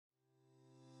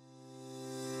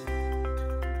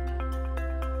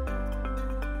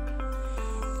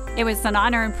It was an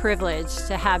honor and privilege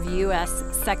to have U.S.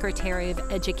 Secretary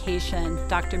of Education,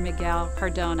 Dr. Miguel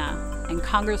Cardona, and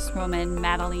Congresswoman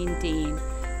Madeleine Dean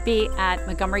be at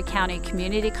Montgomery County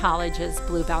Community College's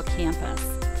Bluebell campus.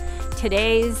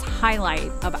 Today's highlight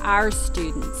of our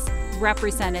students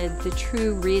represented the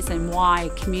true reason why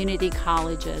community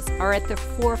colleges are at the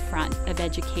forefront of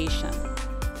education.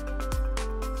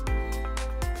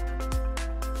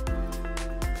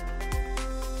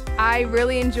 I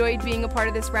really enjoyed being a part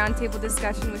of this roundtable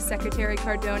discussion with Secretary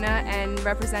Cardona and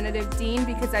Representative Dean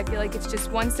because I feel like it's just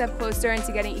one step closer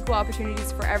into getting equal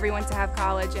opportunities for everyone to have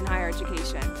college and higher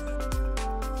education.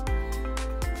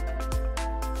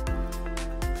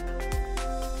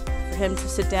 For him to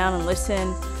sit down and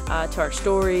listen to our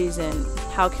stories and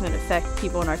how can it affect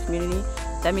people in our community,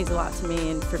 that means a lot to me,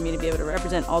 and for me to be able to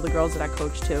represent all the girls that I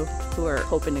coach too who are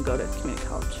hoping to go to community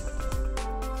college.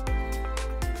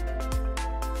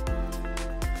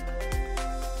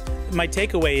 My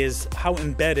takeaway is how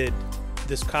embedded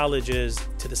this college is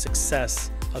to the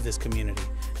success of this community.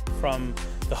 From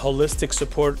the holistic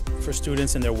support for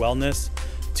students and their wellness,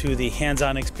 to the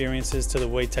hands-on experiences, to the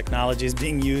way technology is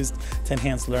being used to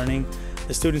enhance learning.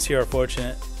 The students here are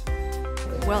fortunate.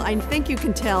 Well, I think you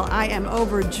can tell I am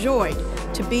overjoyed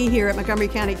to be here at Montgomery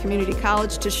County Community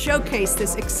College to showcase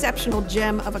this exceptional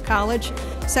gem of a college.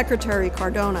 Secretary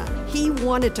Cardona, he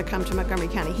wanted to come to Montgomery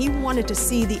County. He wanted to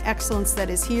see the excellence that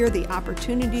is here, the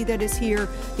opportunity that is here,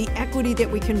 the equity that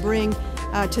we can bring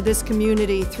to this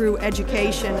community through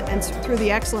education and through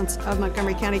the excellence of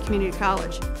Montgomery County Community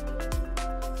College.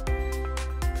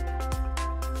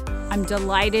 I'm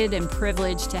delighted and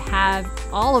privileged to have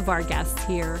all of our guests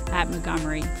here at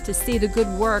Montgomery to see the good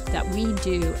work that we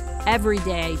do every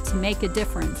day to make a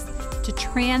difference, to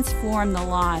transform the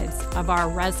lives of our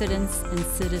residents and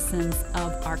citizens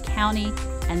of our county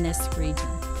and this region.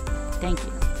 Thank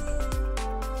you.